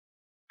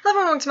Hello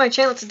everyone, welcome to my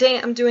channel. Today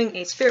I'm doing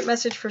a spirit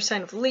message for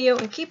sign of Leo,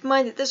 and keep in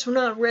mind that this will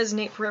not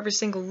resonate for every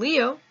single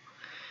Leo.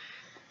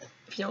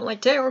 If you don't like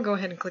tarot, go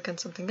ahead and click on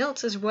something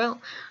else as well.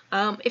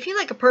 If you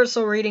like a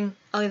personal reading,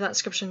 I'll leave that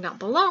description down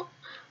below.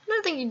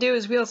 Another thing you do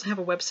is we also have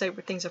a website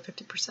where things are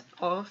 50%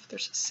 off.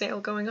 There's a sale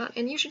going on,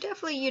 and you should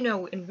definitely,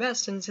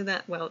 invest into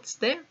that while it's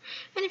there.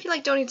 And if you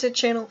like donating to the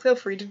channel, feel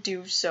free to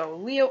do so.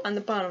 Leo, on the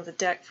bottom of the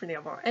deck for the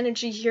overall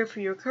energy here for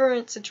your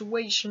current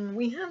situation,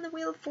 we have the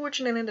Wheel of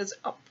Fortune, and it is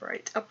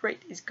upright.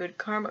 Upright is good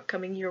karma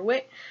coming your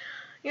way.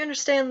 You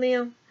understand,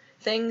 Leo?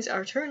 Things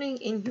are turning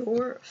in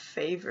your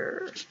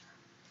favor.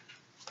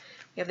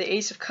 We have the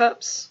Ace of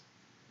Cups.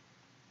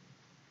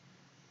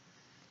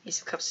 Ace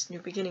of Cups, new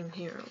beginning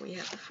here. We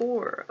have the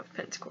Four of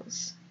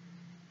Pentacles.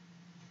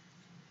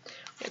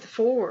 We have the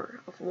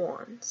Four of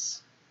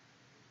Wands.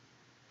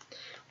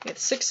 We have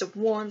the Six of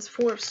Wands,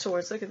 Four of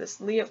Swords. Look at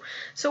this, Leo.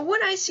 So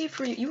what I see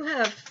for you, you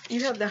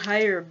have the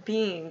higher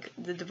being,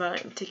 the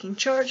divine, taking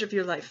charge of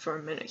your life for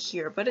a minute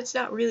here, but it's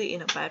not really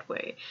in a bad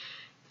way.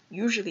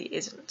 Usually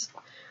isn't.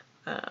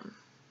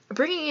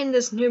 Bringing in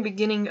this new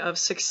beginning of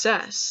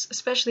success,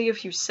 especially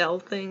if you sell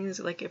things,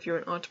 like if you're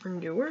an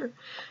entrepreneur,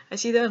 I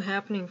see that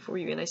happening for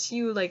you, and I see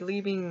you like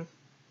leaving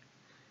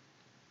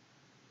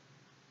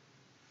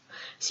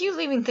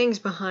things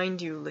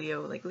behind you,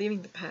 Leo, like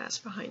leaving the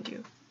past behind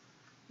you,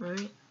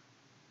 right?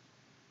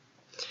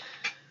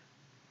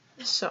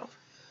 So,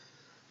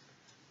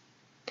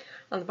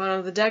 on the bottom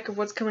of the deck of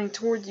what's coming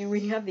toward you,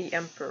 we have the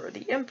Emperor.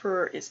 The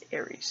Emperor is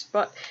Aries,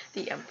 but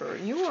the Emperor,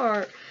 you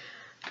are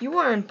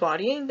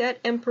embodying that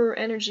Emperor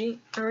energy,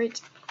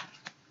 alright?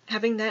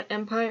 Having that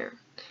empire.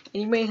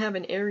 And you may have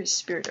an Aries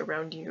spirit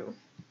around you.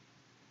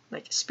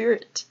 Like a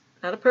spirit,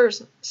 not a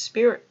person.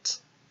 Spirit.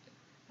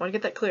 I want to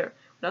get that clear.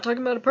 We're not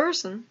talking about a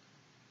person.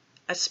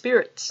 A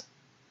spirit.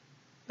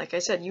 Like I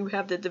said, you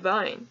have the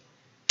divine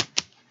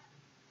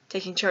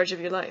taking charge of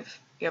your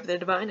life. You have the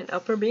divine, an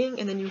upper being,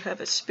 and then you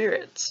have a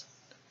spirit.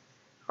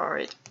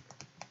 Alright.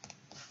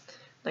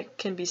 Like,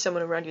 can be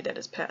someone around you that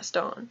has passed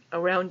on.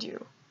 Around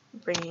you.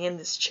 Bringing in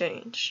this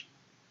change.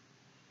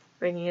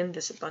 Bringing in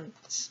this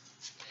abundance.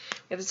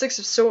 We have the Six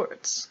of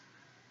Swords.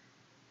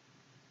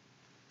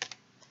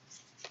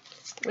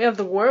 We have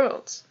the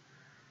World.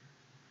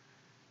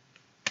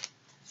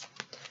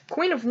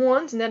 Queen of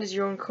Wands, and that is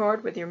your own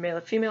card, whether you're male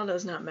or female,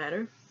 does not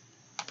matter.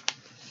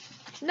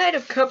 Knight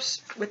of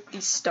Cups with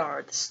the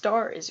Star. The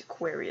Star is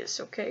Aquarius,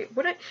 okay?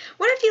 What I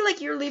feel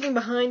like you're leaving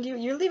behind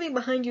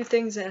you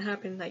things that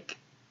happened, like,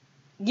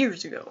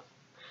 years ago.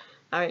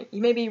 Alright,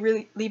 you may be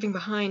really leaving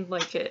behind,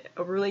 like,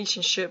 a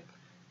relationship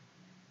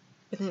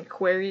with an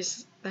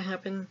Aquarius that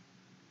happened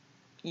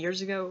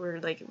years ago,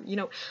 or, like,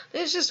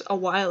 it's just a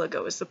while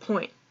ago is the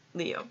point,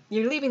 Leo.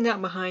 You're leaving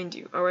that behind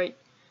you, alright?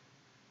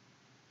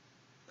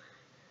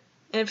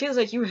 And it feels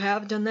like you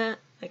have done that,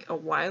 like, a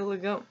while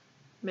ago.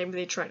 Maybe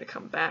they try to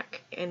come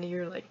back, and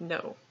you're like,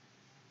 no.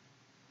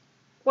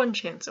 One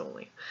chance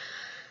only.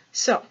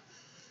 So,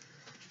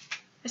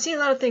 I see a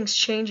lot of things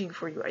changing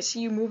for you. I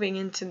see you moving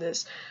into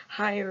this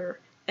higher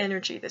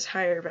energy, this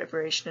higher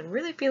vibration, and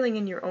really feeling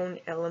in your own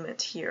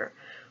element here.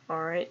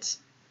 Alright?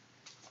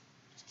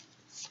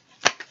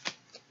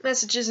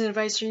 Messages and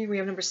advice for you. We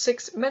have number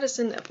 6,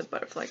 Medicine of the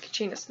Butterfly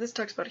Kachina. So this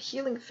talks about a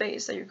healing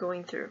phase that you're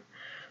going through.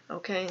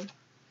 Okay?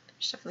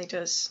 Which definitely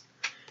does.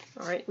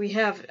 Alright, we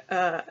have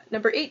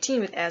number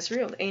 18 with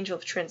Azrael, the Angel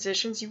of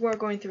Transitions. You are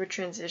going through a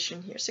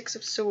transition here. 6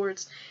 of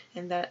Swords,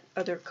 and that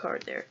other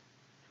card there.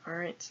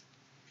 Alright.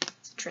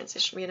 It's a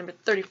transition. We have number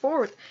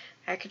 34 with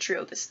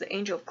Acatriel. This is the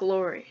Angel of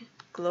Glory.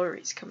 Glory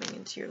is coming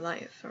into your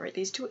life. Alright,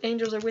 these two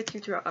angels are with you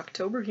throughout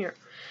October here.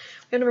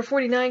 We have number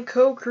 49,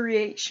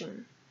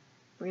 Co-Creation.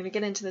 We're going to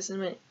get into this in a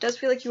minute. It does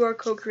feel like you are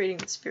co-creating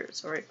with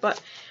spirits, alright?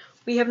 But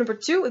we have number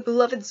 2 with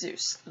Beloved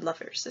Zeus,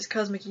 Lovers. This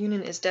cosmic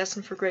union is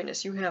destined for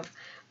greatness. You have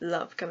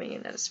love coming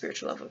in at a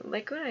spiritual level.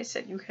 Like what I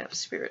said, you have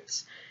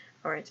spirits.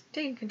 Alright,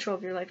 taking control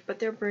of your life, but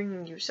they're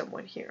bringing you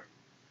someone here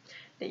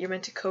that you're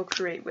meant to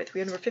co-create with. We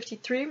have number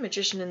 53,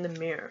 Magician in the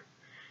Mirror.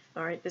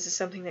 Alright, this is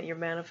something that you're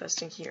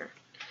manifesting here.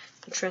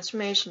 The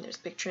transformation, there's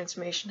a big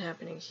transformation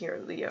happening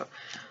here, Leo.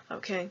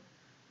 Okay?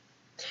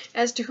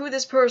 As to who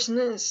this person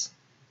is,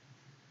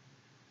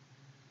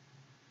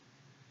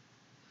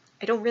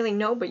 I don't really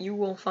know, but you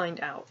will find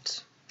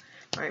out.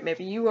 Alright,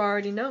 maybe you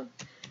already know,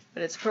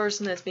 but it's a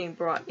person that's being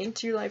brought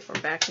into your life or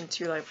back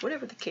into your life,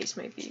 whatever the case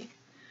may be.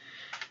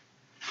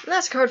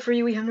 Last card for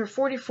you, we have number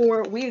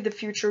 44, Weave the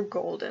Future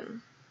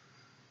Golden.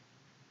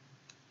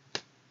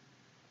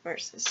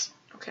 Where's this?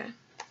 Okay.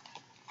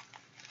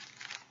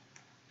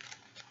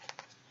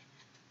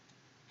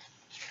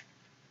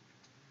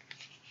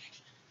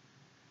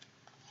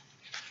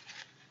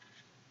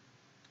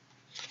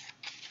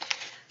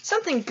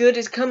 Something good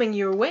is coming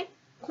your way.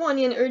 Kuan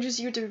Yin urges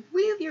you to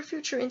weave your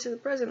future into the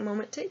present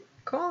moment. Take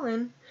call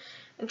in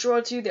and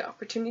draw to you the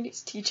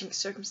opportunities, teachings,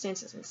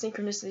 circumstances, and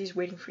synchronicities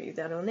waiting for you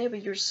that will enable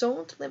your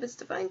soul to live its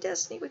divine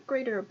destiny with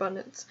greater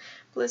abundance,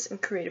 bliss,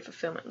 and creative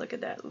fulfillment. Look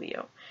at that,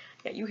 Leo.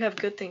 Yeah, you have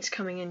good things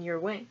coming in your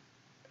way.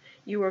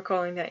 You are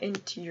calling that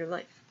into your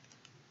life.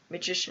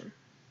 Magician.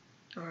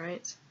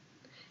 Alright?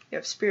 You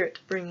have spirit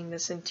bringing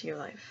this into your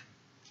life.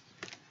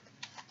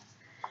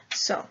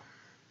 So,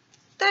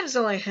 that is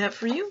all I have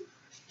for you.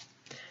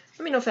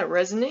 Let me know if that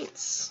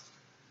resonates.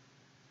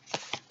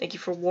 Thank you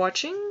for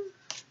watching.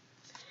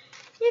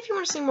 If you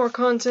want to see more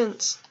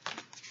content,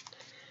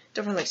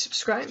 definitely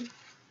subscribe.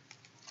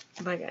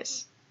 Bye,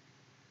 guys.